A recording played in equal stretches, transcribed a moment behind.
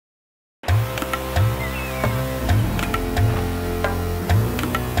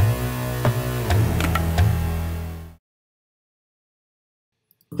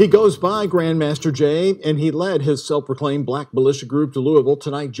He goes by Grandmaster Jay, and he led his self-proclaimed black militia group to Louisville.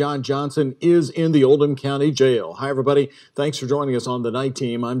 Tonight, John Johnson is in the Oldham County Jail. Hi, everybody. Thanks for joining us on the Night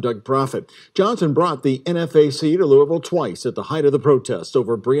Team. I'm Doug Prophet. Johnson brought the NFAC to Louisville twice at the height of the protests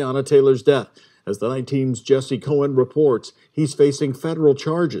over Breonna Taylor's death. As the Night Team's Jesse Cohen reports, he's facing federal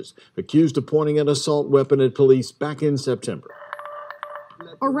charges, accused of pointing an assault weapon at police back in September.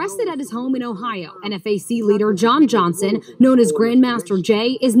 Arrested at his home in Ohio, NFAC leader John Johnson, known as Grandmaster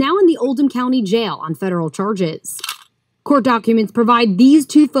Jay, is now in the Oldham County Jail on federal charges. Court documents provide these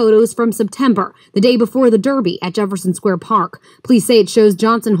two photos from September, the day before the Derby at Jefferson Square Park. Police say it shows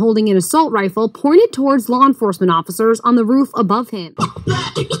Johnson holding an assault rifle pointed towards law enforcement officers on the roof above him.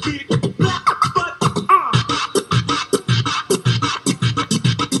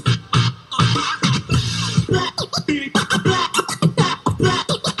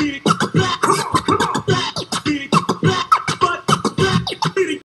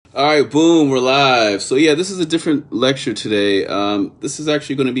 All right, boom, we're live. So yeah, this is a different lecture today. This is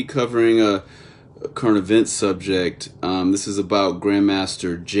actually going to be covering a current event subject. This is about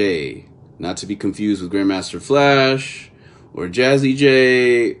Grandmaster Jay, not to be confused with Grandmaster Flash or Jazzy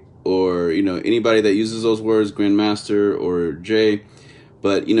Jay or, you know, anybody that uses those words, Grandmaster or Jay.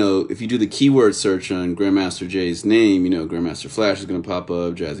 But, you know, if you do the keyword search on Grandmaster Jay's name, you know, Grandmaster Flash is going to pop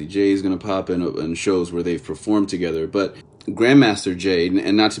up, Jazzy Jay is going to pop in shows where they've performed together. But Grandmaster Jay,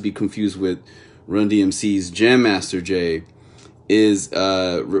 and not to be confused with Run DMC's Jam Master Jay, is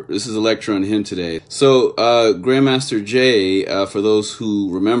this is a lecture on him today. So Grandmaster Jay, for those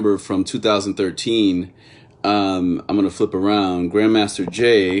who remember from 2013, I'm going to flip around. Grandmaster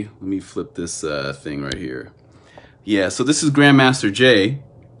Jay, let me flip this thing right here. Yeah, so this is Grandmaster Jay.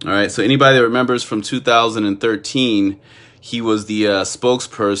 All right, so anybody that remembers from 2013, he was the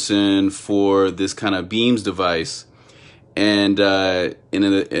spokesperson for this kind of Beamz device. And in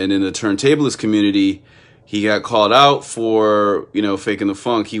the turntablist community, he got called out for, you know, faking the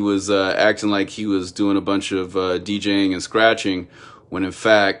funk. He was acting like he was doing a bunch of DJing and scratching, when in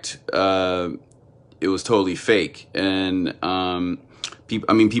fact it was totally fake. And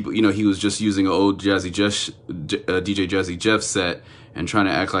people, you know, he was just using an old DJ Jazzy Jeff set and trying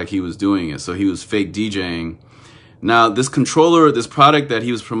to act like he was doing it. So he was fake DJing. Now, this controller, this product that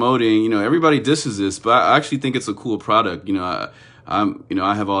he was promoting, you know, everybody disses this, but I actually think it's a cool product. You know,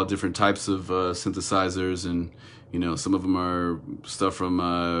 I have all different types of synthesizers, and, you know, some of them are stuff from,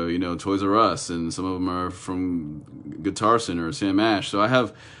 you know, Toys R Us, and some of them are from Guitar Center or Sam Ash. So I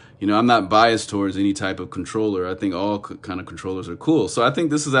have, you know, I'm not biased towards any type of controller. I think all kind of controllers are cool. So I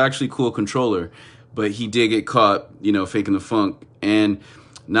think this is actually a cool controller, but he did get caught, you know, faking the funk. And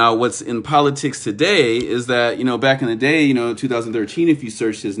now, what's in politics today is that, you know, back in the day, you know, 2013, if you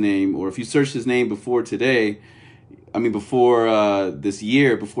searched his name, or if you searched his name before today, I mean, before this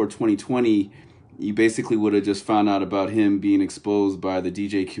year, before 2020, you basically would have just found out about him being exposed by the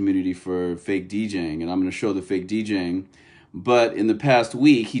DJ community for fake DJing. And I'm going to show the fake DJing. But in the past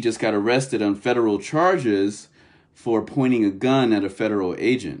week, he just got arrested on federal charges for pointing a gun at a federal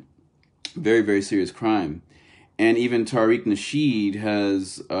agent. Very, very serious crime. And even Tariq Nasheed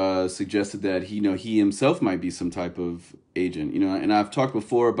has suggested that he himself might be some type of agent, you know. And I've talked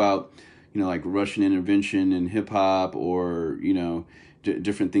before about, you know, like Russian intervention in hip hop, or, you know,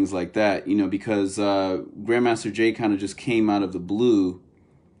 different things like that, you know, because Grandmaster Jay kind of just came out of the blue,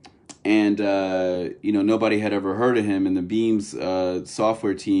 and you know, nobody had ever heard of him, and the Beamz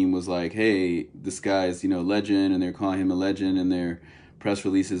software team was like, hey, this guy's, you know, legend, and they're calling him a legend, and they're press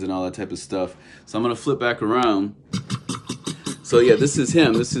releases and all that type of stuff. So I'm going to flip back around. So yeah, this is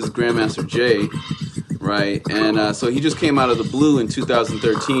him. This is Grandmaster Jay, right? And so he just came out of the blue in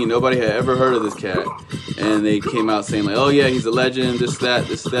 2013. Nobody had ever heard of this cat. And they came out saying like, oh yeah, he's a legend, this,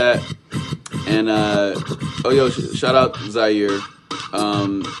 that. And oh, yo, shout out Zaire.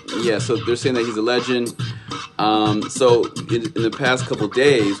 Yeah, so they're saying that he's a legend. So in the past couple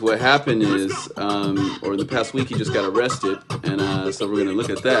days, what happened is, or in the past week, he just got arrested, and so we're going to look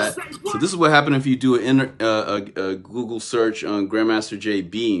at that. So this is what happened if you do a Google search on Grandmaster Jay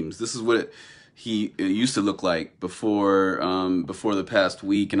Beamz. This is what he used to look like before the past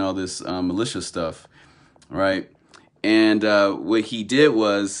week and all this militia stuff, right? And what he did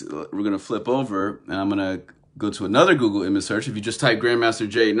was, we're going to flip over, and I'm going to go to another Google image search. If you just type Grandmaster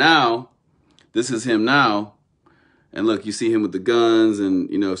Jay now, this is him now. And look, you see him with the guns, and,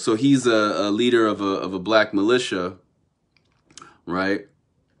 you know, so he's a leader of a black militia, right?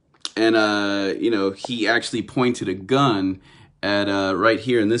 And, you know, he actually pointed a gun at, right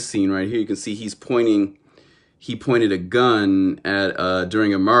here in this scene right here, you can see he's pointing he pointed a gun at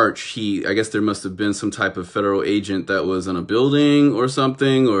during a march. I guess there must have been some type of federal agent that was on a building or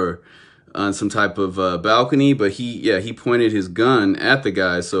something, or on some type of balcony, but he pointed his gun at the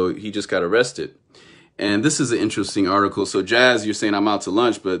guy, so he just got arrested. And this is an interesting article. So Jazz, you're saying I'm out to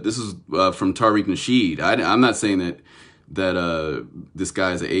lunch, but this is from Tariq Nasheed. I'm not saying that this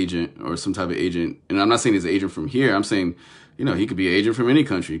guy is an agent or some type of agent, and I'm not saying he's an agent from here. I'm saying, you know, he could be an agent from any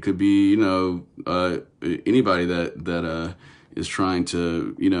country. It could be, you know, anybody that is trying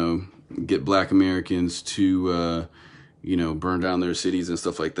to, you know, get Black Americans to you know, burn down their cities and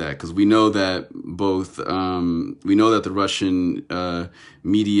stuff like that. Because we know that we know that the Russian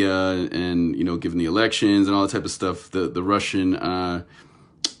media and, you know, given the elections and all that type of stuff, the Russian, not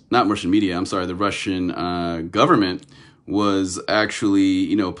Russian media, I'm sorry, the Russian government was actually,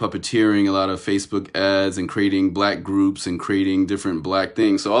 you know, puppeteering a lot of Facebook ads and creating Black groups and creating different Black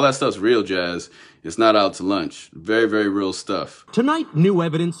things. So all that stuff's real, Jazz. It's not out to lunch. Very, very real stuff. Tonight, new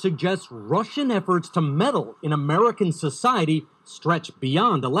evidence suggests Russian efforts to meddle in American society stretch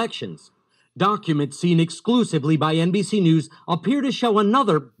beyond elections. Documents seen exclusively by NBC News appear to show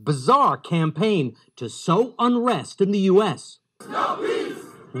another bizarre campaign to sow unrest in the U.S.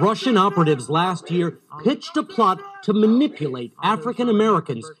 Russian operatives last year pitched a plot to manipulate African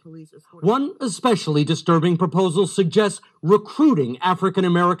Americans. One especially disturbing proposal suggests recruiting African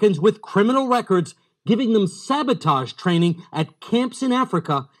Americans with criminal records, giving them sabotage training at camps in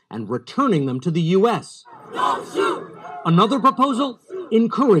Africa, and returning them to the U.S. Another proposal,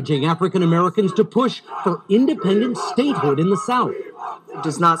 encouraging African Americans to push for independent statehood in the South. It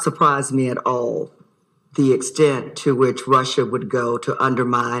does not surprise me at all the extent to which Russia would go to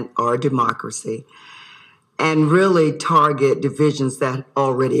undermine our democracy and really target divisions that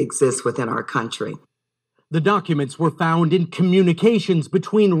already exist within our country. The documents were found in communications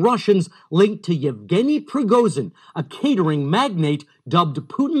between Russians linked to Yevgeny Prigozhin, a catering magnate dubbed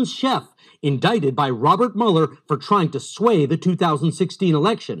Putin's chef, indicted by Robert Mueller for trying to sway the 2016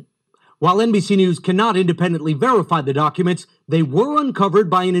 election. While NBC News cannot independently verify the documents, they were uncovered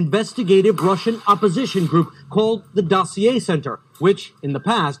by an investigative Russian opposition group called the Dossier Center, which, in the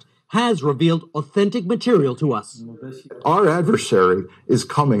past, has revealed authentic material to us. Our adversary is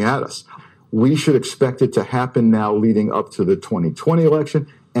coming at us. We should expect it to happen now leading up to the 2020 election,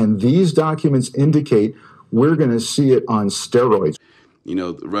 and these documents indicate we're going to see it on steroids. You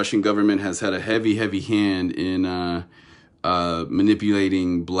know, the Russian government has had a heavy, heavy hand in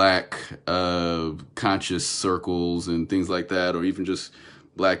manipulating Black conscious circles and things like that, or even just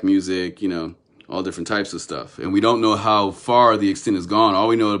Black music, you know, all different types of stuff. And we don't know how far the extent has gone. All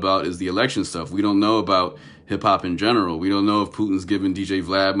we know about is the election stuff. We don't know about hip hop in general. We don't know if Putin's giving DJ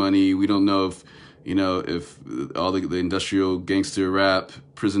Vlad money. We don't know if, you know, if all the industrial gangster rap,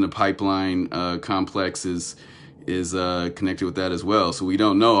 prison to pipeline complex is connected with that as well. So we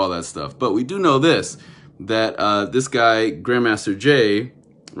don't know all that stuff. But we do know this, that this guy, Grandmaster Jay,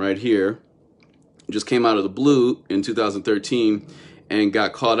 right here, just came out of the blue in 2013 and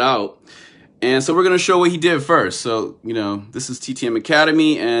got caught out. And so we're going to show what he did first. So, you know, this is TTM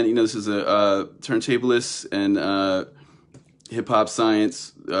Academy, and, you know, this is a turntablist and hip-hop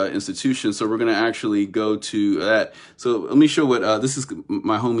science institution. So we're going to actually go to that. So let me show what, this is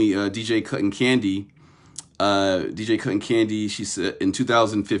my homie DJ Cuttin' Candy. DJ Cuttin' Candy, she said, in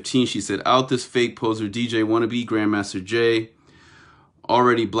 2015, she said, "Out this fake poser DJ wannabe, Grandmaster Jay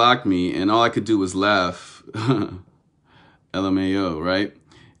already blocked me, and all I could do was laugh." LMAO, right?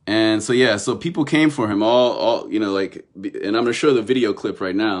 And so, yeah, so people came for him, all you know, like, and I'm going to show the video clip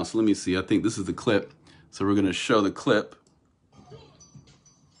right now. So let me see. I think this is the clip. So we're going to show the clip.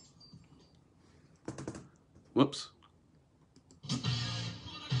 Whoops.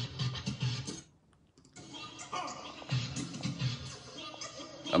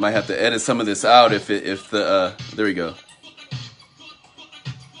 I might have to edit some of this out if the, there we go.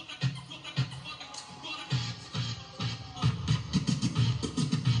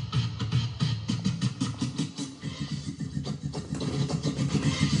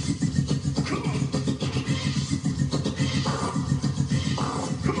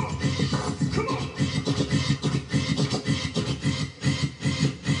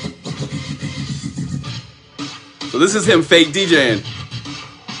 So this is him fake DJing.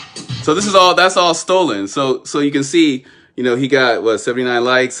 So this is all, that's all stolen. So you can see, you know, he got, what, 79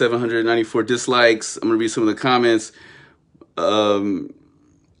 likes, 794 dislikes. I'm going to read some of the comments. You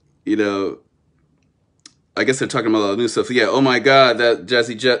know, I guess they're talking about a lot of new stuff. So yeah, oh my God, that's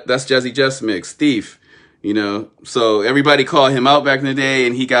Jazzy Jeffs mix, thief. You know, so everybody called him out back in the day,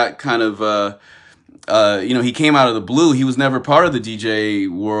 and he got kind of, you know, he came out of the blue. He was never part of the DJ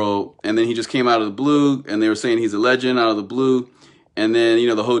world. And then he just came out of the blue, and they were saying he's a legend out of the blue. And then, you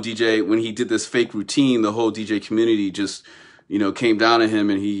know, the whole DJ, when he did this fake routine, the whole DJ community just, you know, came down on him,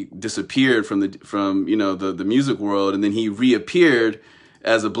 and he disappeared from you know, the music world. And then he reappeared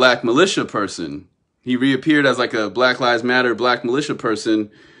as a black militia person. He reappeared as like a Black Lives Matter, black militia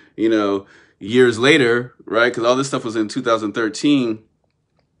person, you know, years later, right? Because all this stuff was in 2013,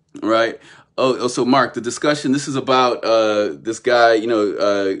 right? Oh, so Mark, the discussion, this is about this guy, you know,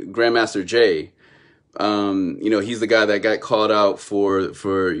 Grandmaster Jay. You know, he's the guy that got called out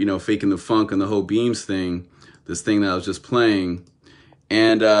for you know, faking the funk and the whole Beamz thing, this thing that I was just playing.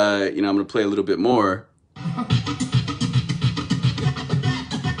 And, you know, I'm going to play a little bit more.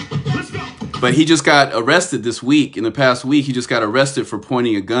 But he just got arrested this week. In the past week, he just got arrested for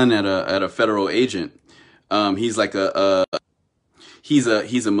pointing a gun at a federal agent. He's like he's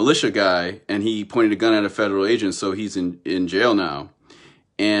a militia guy, and he pointed a gun at a federal agent, so he's in jail now.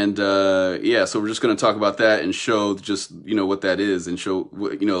 And yeah, so we're just going to talk about that and show just, you know, what that is, and show,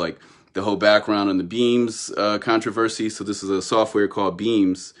 you know, like the whole background on the Beamz controversy. So this is a software called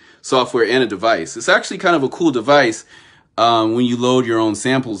Beamz, software and a device. It's actually kind of a cool device when you load your own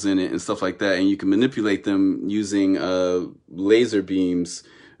samples in it and stuff like that, and you can manipulate them using laser beams.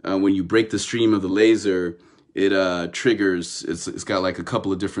 When you break the stream of the laser, it triggers, it's got like a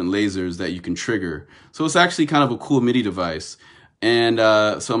couple of different lasers that you can trigger. So it's actually kind of a cool MIDI device. And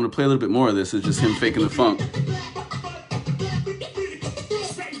so I'm going to play a little bit more of this. It's just him faking the funk.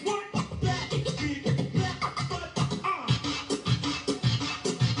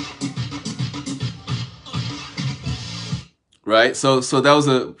 Right, so that was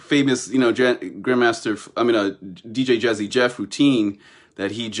a famous, you know, DJ Jazzy Jeff routine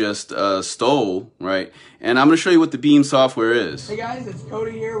that he just stole, right? And I'm going to show you what the Beamz software is. Hey guys, it's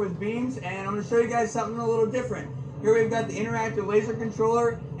Cody here with Beamz, and I'm going to show you guys something a little different. Here we've got the interactive laser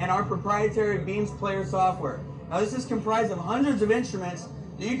controller and our proprietary Beamz player software. Now this is comprised of hundreds of instruments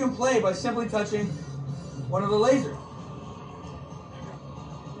that you can play by simply touching one of the lasers.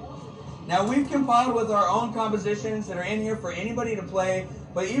 Now we've compiled with our own compositions that are in here for anybody to play,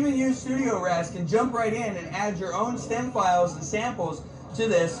 but even you studio rats can jump right in and add your own stem files and samples to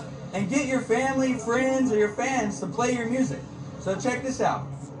this and get your family, friends, or your fans to play your music. So check this out.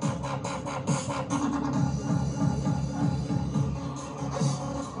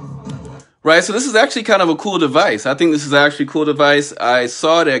 Right, so this is actually kind of a cool device. I think this is actually a cool device. I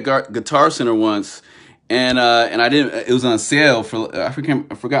saw it at Guitar Center once. And I didn't. It was on sale for I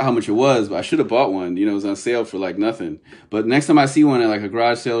forgot how much it was, but I should have bought one. You know, it was on sale for like nothing. But next time I see one at like a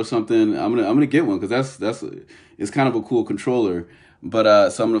garage sale or something, I'm gonna get one, because it's kind of a cool controller. But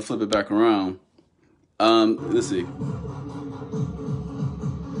so I'm gonna flip it back around. Let's see.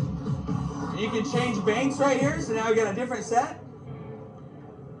 You can change banks right here. So now we got a different set.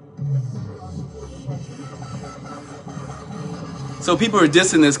 So people are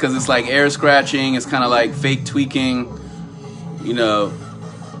dissing this because it's like air scratching, it's kind of like fake tweaking, you know.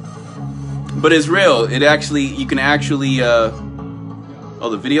 But it's real. It actually, you can actually, oh,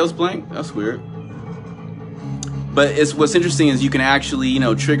 the video's blank? That's weird. But what's interesting is you can actually, you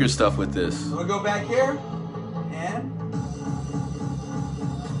know, trigger stuff with this. So we'll go back here, and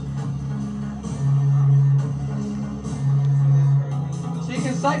so you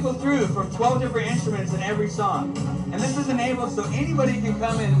can cycle through from 12 different instruments in every song. And this is enabled so anybody can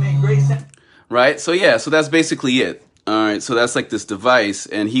come in and make great sound. Right, so yeah, so that's basically it. All right, so that's like this device,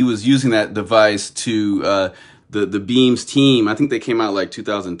 and he was using that device to the Beamz team. I think they came out like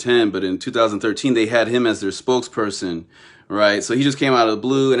 2010, but in 2013 they had him as their spokesperson, right? So he just came out of the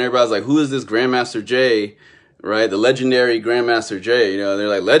blue, and everybody's like, who is this Grandmaster Jay, right? The legendary Grandmaster Jay. You know, they're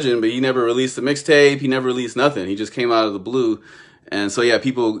like, legend, but he never released a mixtape, he never released nothing. He just came out of the blue. And so yeah,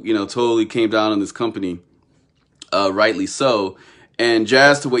 people, you know, totally came down on this company. Rightly so. And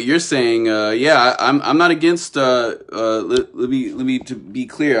Jazz, to what you're saying, yeah, I'm not against. Let me to be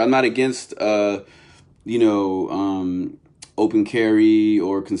clear, I'm not against you know, open carry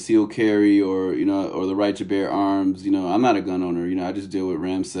or concealed carry, or you know, or the right to bear arms. You know, I'm not a gun owner. You know, I just deal with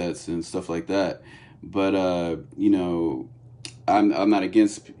RAM sets and stuff like that. But you know, I'm not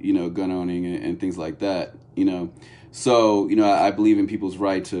against, you know, gun owning and things like that. You know. So, you know, I believe in people's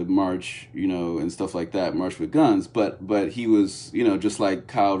right to march, you know, and stuff like that, march with guns. But he was, you know, just like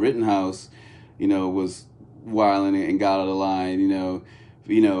Kyle Rittenhouse, you know, was wilding and got out of line. You know,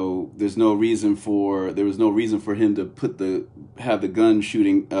 there was no reason for him to have the gun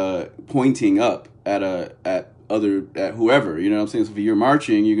shooting, pointing up at whoever. You know what I'm saying? So if you're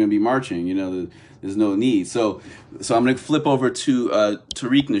marching, you're gonna be marching. You know, there's no need. So I'm gonna flip over to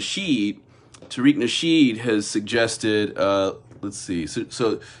Tariq Nasheed. Tariq Nasheed has suggested, let's see, so it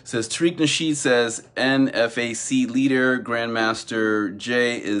says Tariq Nasheed says NFAC leader Grandmaster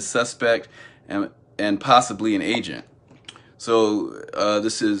Jay is suspect and possibly an agent. So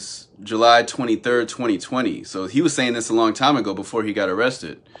this is July 23rd, 2020. So he was saying this a long time ago before he got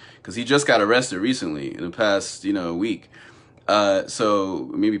arrested, because he just got arrested recently in the past, week.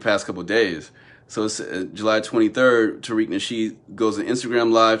 So maybe past couple days. So it's July 23rd, Tariq Nasheed goes on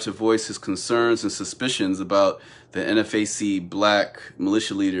Instagram Live to voice his concerns and suspicions about the NFAC black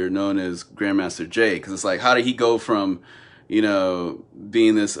militia leader known as Grandmaster Jay. Because it's like, how did he go from,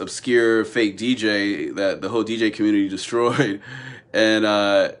 being this obscure fake DJ that the whole DJ community destroyed,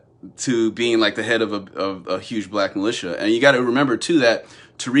 and to being like the head of a huge black militia? And you got to remember too that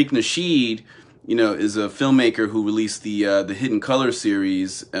Tariq Nasheed, is a filmmaker who released the Hidden Color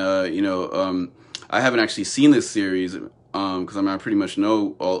series. I haven't actually seen this series because I pretty much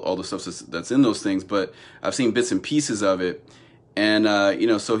know all the stuff that's in those things, but I've seen bits and pieces of it. And,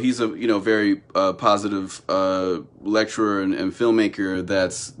 so he's a, very positive lecturer and filmmaker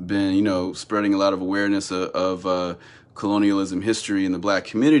that's been, spreading a lot of awareness of colonialism history in the black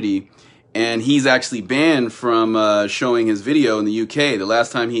community. And he's actually banned from showing his video in the UK. The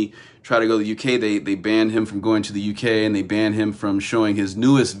last time he tried to go to the UK, they banned him from going to the UK, and they banned him from showing his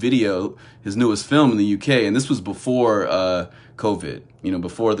newest video, his newest film in the UK. And this was before COVID,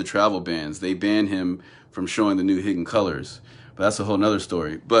 before the travel bans. They banned him from showing the new Hidden Colors. But that's a whole nother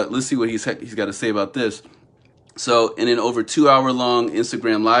story. But let's see what he's got to say about this. So in an over 2-hour-long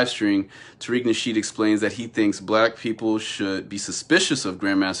Instagram live stream, Tariq Nasheed explains that he thinks black people should be suspicious of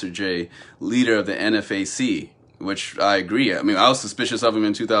Grandmaster Jay, leader of the NFAC, which I agree. I mean, I was suspicious of him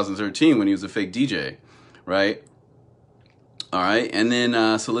in 2013 when he was a fake DJ, right? All right, and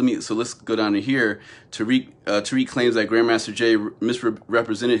then so let's go down to here. Tariq claims that Grandmaster Jay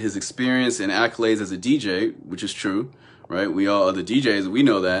misrepresented his experience and accolades as a DJ, which is true, right? We all are the DJs, we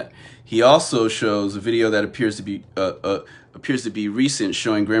know that. He also shows a video that appears to be recent,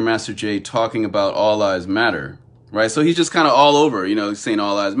 showing Grandmaster Jay talking about All Lives Matter, right? So he's just kind of all over, he's saying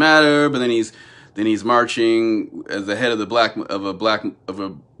All Lives Matter, but then he's marching as the head of a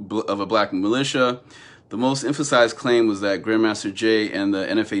black militia. The most emphasized claim was that Grandmaster Jay and the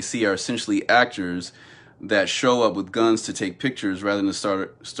NFAC are essentially actors that show up with guns to take pictures rather than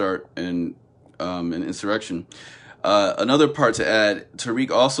start an insurrection. Another part to add,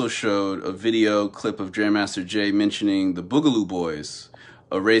 Tariq also showed a video clip of Grandmaster Jay mentioning the Boogaloo Boys,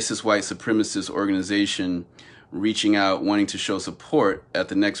 a racist white supremacist organization reaching out, wanting to show support at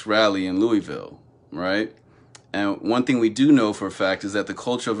the next rally in Louisville, right? And one thing we do know for a fact is that the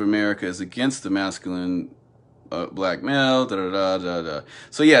culture of America is against the masculine black male, da-da-da-da-da.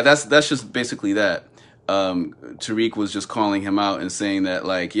 So yeah, that's just basically that. Tariq was just calling him out and saying that,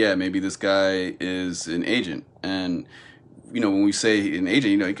 like, yeah, maybe this guy is an agent. And, when we say an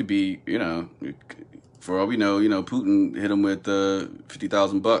agent, it could be, for all we know, Putin hit him with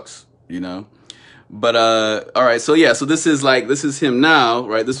 $50,000, But, all right. So yeah, so this is him now,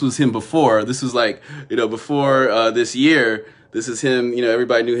 right? This was him before. This was like, before, this year, this is him,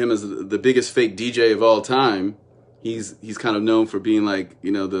 everybody knew him as the biggest fake DJ of all time. He's kind of known for being like,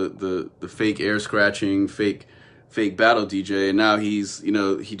 the fake air scratching, fake battle DJ. And now he's,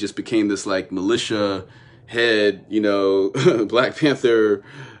 he just became this like militia head, Black Panther,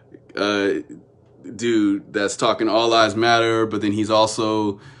 dude that's talking All Lives Matter. But then he's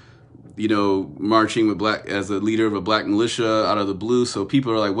also, marching with as a leader of a black militia out of the blue. So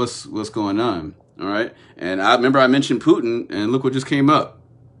people are like, what's going on? All right. And I remember I mentioned Putin, and look what just came up,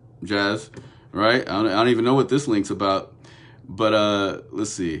 Jazz. Right? I don't even know what this link's about. But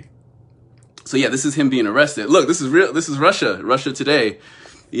let's see. So yeah, this is him being arrested. Look, this is real. This is Russia. Russia Today.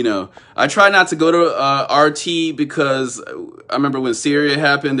 I try not to go to RT because I remember when Syria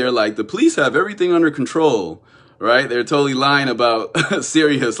happened, they're like, the police have everything under control. Right? They're totally lying about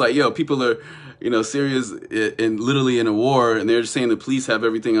Syria. It's like, people are, Syria's literally in a war, and they're just saying the police have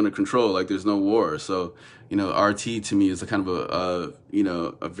everything under control, like there's no war. So, RT to me is a kind of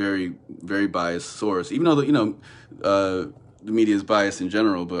a very, very biased source, even though the media is biased in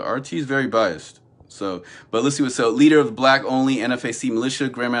general, but RT is very biased. So, but let's see so leader of the black-only NFAC militia,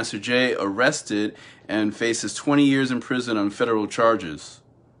 Grandmaster Jay, arrested and faces 20 years in prison on federal charges.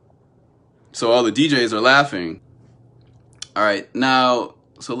 So all the DJs are laughing. All right, now,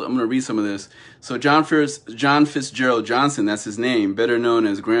 so I'm going to read some of this. So John Fitzgerald Johnson, that's his name, better known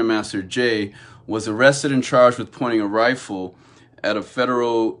as Grandmaster Jay, was arrested and charged with pointing a rifle at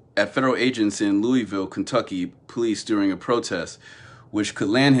federal agents in Louisville, Kentucky, police during a protest, which could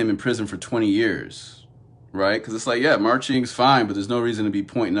land him in prison for 20 years, right? Because it's like, yeah, marching's fine, but there's no reason to be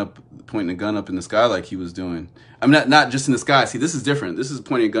pointing a gun up in the sky like he was doing. I mean, not just in the sky. See, this is different. This is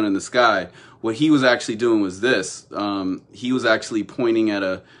pointing a gun in the sky. What he was actually doing was this. He was actually pointing at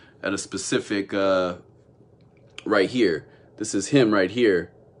a specific right here. This is him right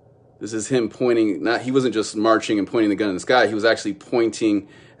here. This is him pointing. He wasn't just marching and pointing the gun in the sky. He was actually pointing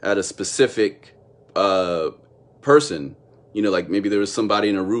at a specific person. You know, like maybe there was somebody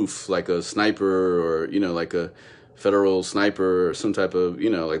in a roof, like a sniper, or, you know, like a federal sniper or some type of, you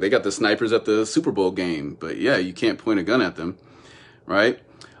know, like they got the snipers at the Super Bowl game, but yeah, you can't point a gun at them, right?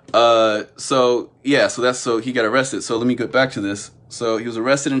 So he got arrested. So let me get back to this. So he was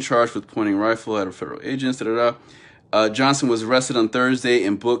arrested and charged with pointing a rifle at a federal agent. Johnson was arrested on Thursday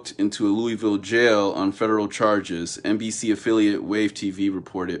and booked into a Louisville jail on federal charges. NBC affiliate Wave TV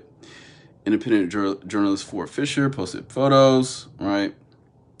reported. Independent journalist Fort Fisher posted photos, right?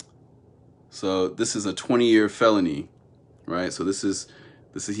 So this is a 20-year felony, right? So he's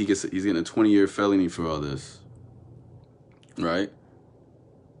getting a 20-year felony for all this, right?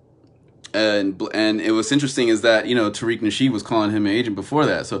 And what's interesting is that, you know, Tariq Nasheed was calling him an agent before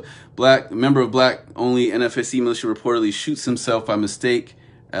that. So member of black only NFAC militia reportedly shoots himself by mistake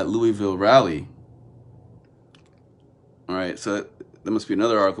at Louisville rally. All right, so that must be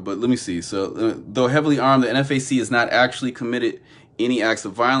another article, but let me see. So though heavily armed, the NFAC has not actually committed any acts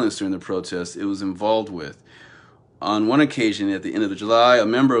of violence during the protest it was involved with. On one occasion at the end of July, a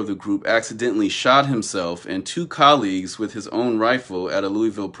member of the group accidentally shot himself and 2 colleagues with his own rifle at a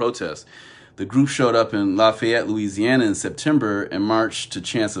Louisville protest. The group showed up in Lafayette, Louisiana in September and marched to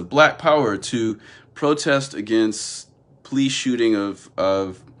Chants of Black Power to protest against police shooting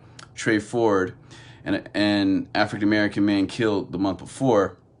of Trey Ford, an African-American man killed the month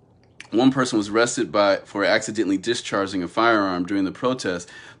before. One person was arrested for accidentally discharging a firearm during the protest,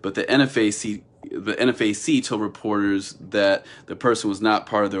 but the NFAC told reporters that the person was not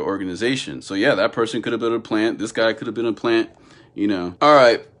part of their organization. So yeah, that person could have been a plant. This guy could have been a plant, you know. All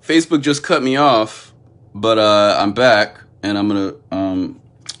right, Facebook just cut me off, but I'm back, and I'm gonna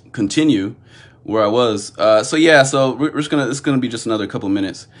continue where I was. So it's gonna be just another couple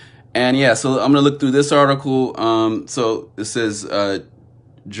minutes. And yeah, so I'm going to look through this article. So it says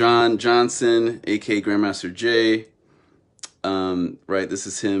John Johnson, a.k.a. Grandmaster Jay. Right, this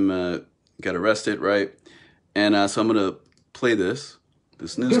is him, got arrested, right? And so I'm going to play this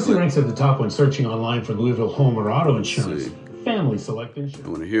news Guess clip. who ranks at the top when searching online for Louisville home or auto insurance? Family Select Insurance. I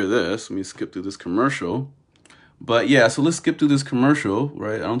want to hear this. Let me skip through this commercial. But yeah, so let's skip through this commercial,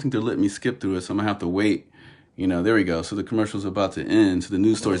 right? I don't think they're letting me skip through it, so I'm going to have to wait. You know, there we go. So the commercial's about to end. So the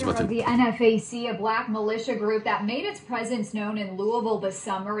news story's about to... The NFAC, a black militia group that made its presence known in Louisville this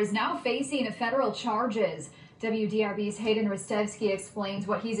summer, is now facing federal charges. WDRB's Hayden Rostevsky explains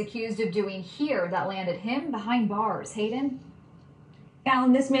what he's accused of doing here that landed him behind bars. Hayden?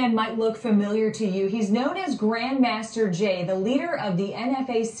 Alan, this man might look familiar to you. He's known as Grandmaster Jay, the leader of the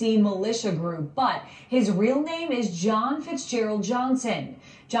NFAC militia group, but his real name is John Fitzgerald Johnson.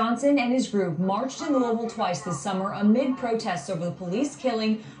 Johnson and his group marched in Louisville twice this summer amid protests over the police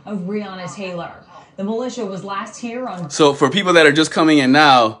killing of Breonna Taylor. The militia was last here on... So for people that are just coming in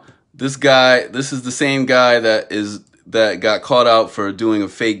now, this is the same guy that got caught out for doing a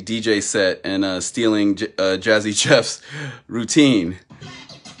fake DJ set and stealing Jazzy Jeffs' routine.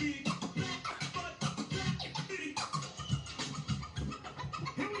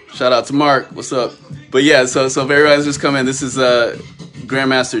 Shout out to Mark. What's up? But yeah, so if everybody's just coming, this is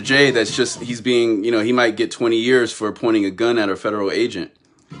Grandmaster Jay. That's just, he's being, you know, he might get 20 years for pointing a gun at a federal agent.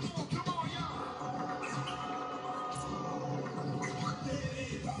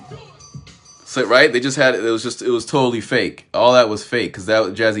 So, right? They just had, it was totally fake. All that was fake because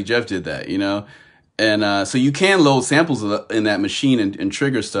Jazzy Jeff did that, you know? And so you can load samples in that machine and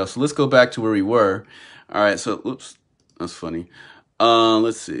trigger stuff. So let's go back to where we were. All right, so, oops, that's funny.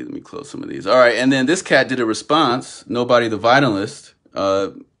 Let's see, let me close some of these. All right, and then this cat did a response, Nobody the Vitalist.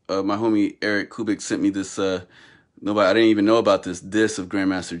 My homie Eric Kubik sent me this, I didn't even know about this diss of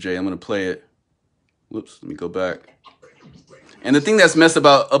Grandmaster Jay. I'm going to play it. Whoops, let me go back. And the thing that's messed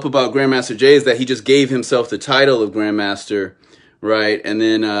up about Grandmaster Jay is that he just gave himself the title of Grandmaster, right? And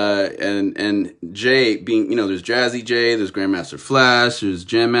then, and Jay being, you know, there's Jazzy Jay, there's Grandmaster Flash, there's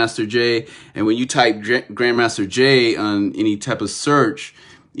Jam Master Jay. And when you type Grandmaster Jay on any type of search,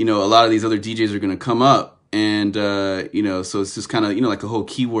 you know, a lot of these other DJs are going to come up. And, you know, so it's just kind of, you know, like a whole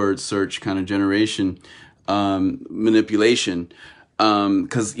keyword search kind of generation, manipulation.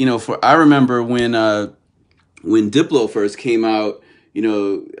 'Cause, you know, I remember when Diplo first came out, you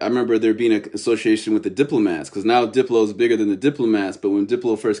know, I remember there being an association with the Diplomats, because now Diplo is bigger than the Diplomats. But when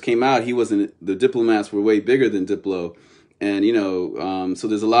Diplo first came out, he wasn't. The Diplomats were way bigger than Diplo, and you know, so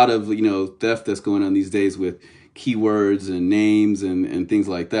there's a lot of, you know, theft that's going on these days with keywords and names and things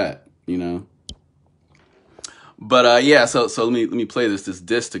like that, you know. But yeah, so let me play this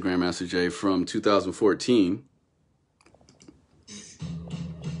diss to Grandmaster Jay from 2014.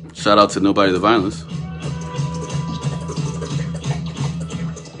 Shout out to Nobody the Violence.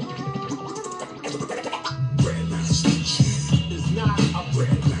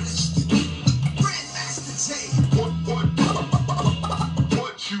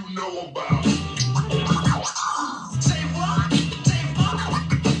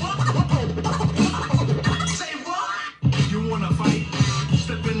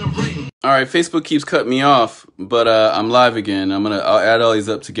 All right, Facebook keeps cutting me off, but I'm live again. I'll add all these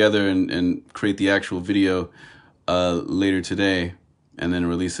up together and create the actual video later today, and then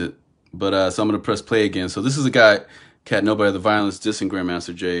release it. But so I'm gonna press play again. So this is a guy, Cat Nobody the Violence, dissing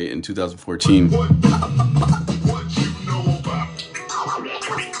Grandmaster Jay in 2014.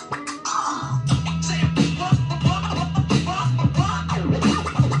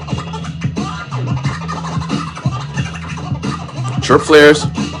 Chirp flares.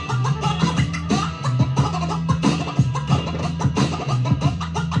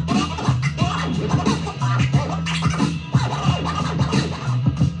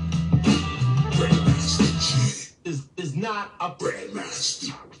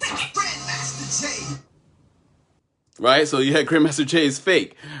 Right, so you had Grandmaster Jay is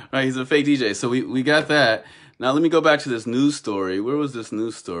fake, right? He's a fake DJ. So we got that. Now let me go back to this news story. Where was this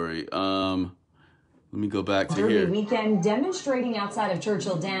news story? Let me go back to here. Derby weekend demonstrating outside of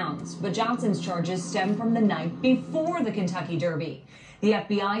Churchill Downs, but Johnson's charges stem from the night before the Kentucky Derby. The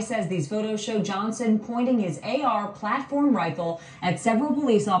FBI says these photos show Johnson pointing his AR platform rifle at several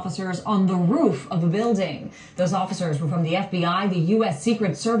police officers on the roof of a building. Those officers were from the FBI, the U.S.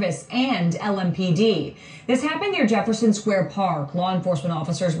 Secret Service, and LMPD. This happened near Jefferson Square Park. Law enforcement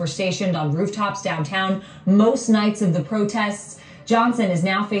officers were stationed on rooftops downtown most nights of the protests. Johnson is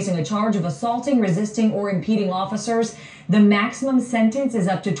now facing a charge of assaulting, resisting, or impeding officers. The maximum sentence is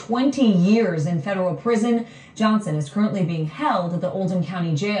up to 20 years in federal prison. Johnson is currently being held at the Oldham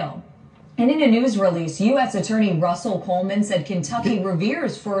County Jail. And in a news release, U.S. Attorney Russell Coleman said Kentucky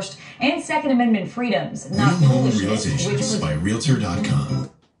reveres First and Second Amendment freedoms, not foolishness, which was by Realtor.com.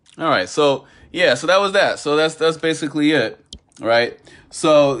 All right, so yeah, so that was that. So that's basically it, right?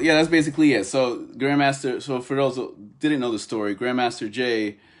 So yeah, that's basically it. So Grandmaster. So for those who didn't know the story, Grandmaster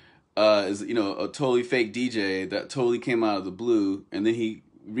Jay is, you know, a totally fake DJ that totally came out of the blue, and then he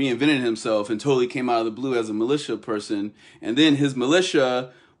reinvented himself and totally came out of the blue as a militia person, and then his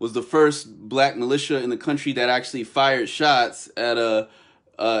militia was the first black militia in the country that actually fired shots at a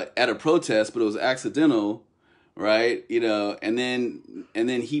protest, but it was accidental, right? You know, and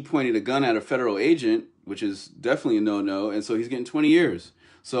then he pointed a gun at a federal agent, which is definitely a no-no, and so he's getting 20 years.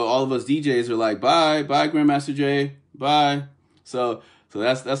 So all of us DJs are like, bye Grandmaster Jay, bye. So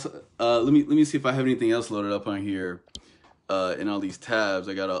that's let me see if I have anything else loaded up on here. In all these tabs,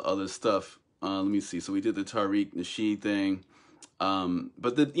 I got other stuff. Let me see. So we did the Tariq Nasheed thing,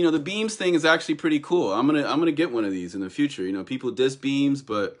 but the Beamz thing is actually pretty cool. I'm gonna get one of these in the future. You know, people diss Beamz,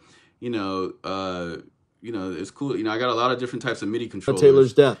 but you know, it's cool. You know, I got a lot of different types of MIDI controllers.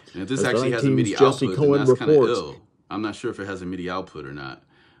 Taylor's death. And if this actually has a MIDI output, then that's kind of ill. I'm not sure if it has a MIDI output or not,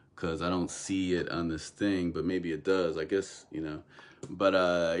 because I don't see it on this thing, but maybe it does. I guess, you know.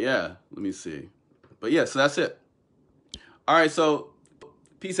 But yeah, let me see. But yeah, so that's it. All right, so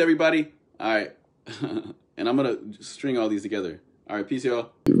peace, everybody. All right. And I'm going to string all these together. All right, peace,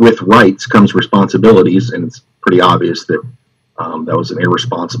 y'all. With rights comes responsibilities, and it's pretty obvious that that was an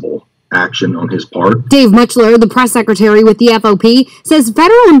irresponsible action on his part. Dave Muchler, the press secretary with the FOP, says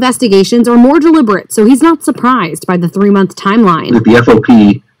federal investigations are more deliberate, so he's not surprised by the 3-month timeline. That the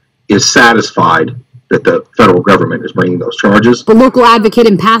FOP is satisfied that the federal government is bringing those charges. The local advocate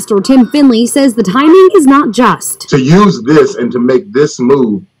and pastor Tim Finley says the timing is not just. To use this and to make this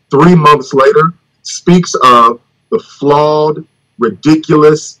move 3 months later speaks of the flawed,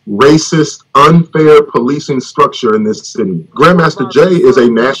 ridiculous, racist, unfair policing structure in this city. Grandmaster Jay is a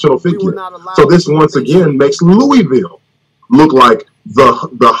national figure. So this once again makes Louisville look like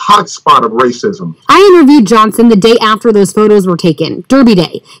the hot spot of racism. I interviewed Johnson the day after those photos were taken, Derby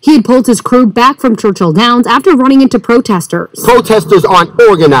Day. He had pulled his crew back from Churchill Downs after running into protesters. Protesters aren't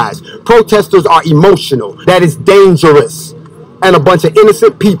organized. Protesters are emotional. That is dangerous. And a bunch of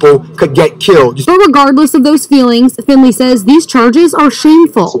innocent people could get killed. But regardless of those feelings, Finley says these charges are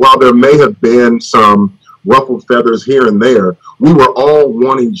shameful. So while there may have been some ruffled feathers here and there. We were all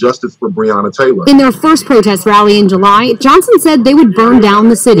wanting justice for Breonna Taylor. In their first protest rally in July, Johnson said they would burn down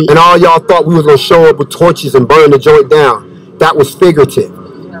the city. And all y'all thought we was going to show up with torches and burn the joint down. That was figurative.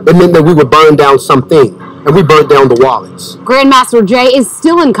 It meant that we would burn down something, and we burned down the wallets. Grandmaster Jay is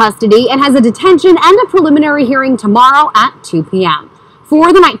still in custody and has a detention and a preliminary hearing tomorrow at 2 p.m.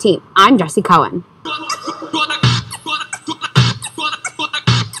 For the Night Team, I'm Jesse Cohen.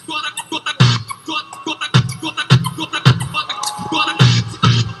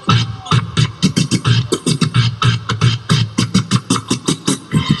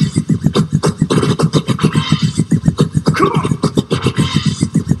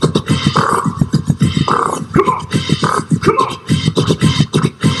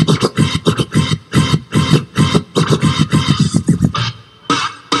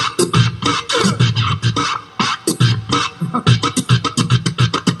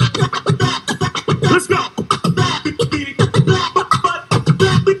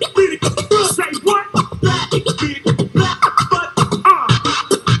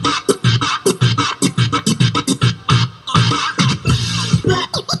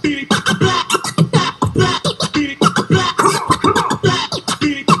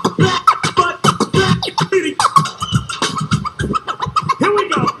 Here we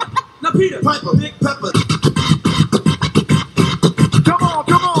go. Now, Peter,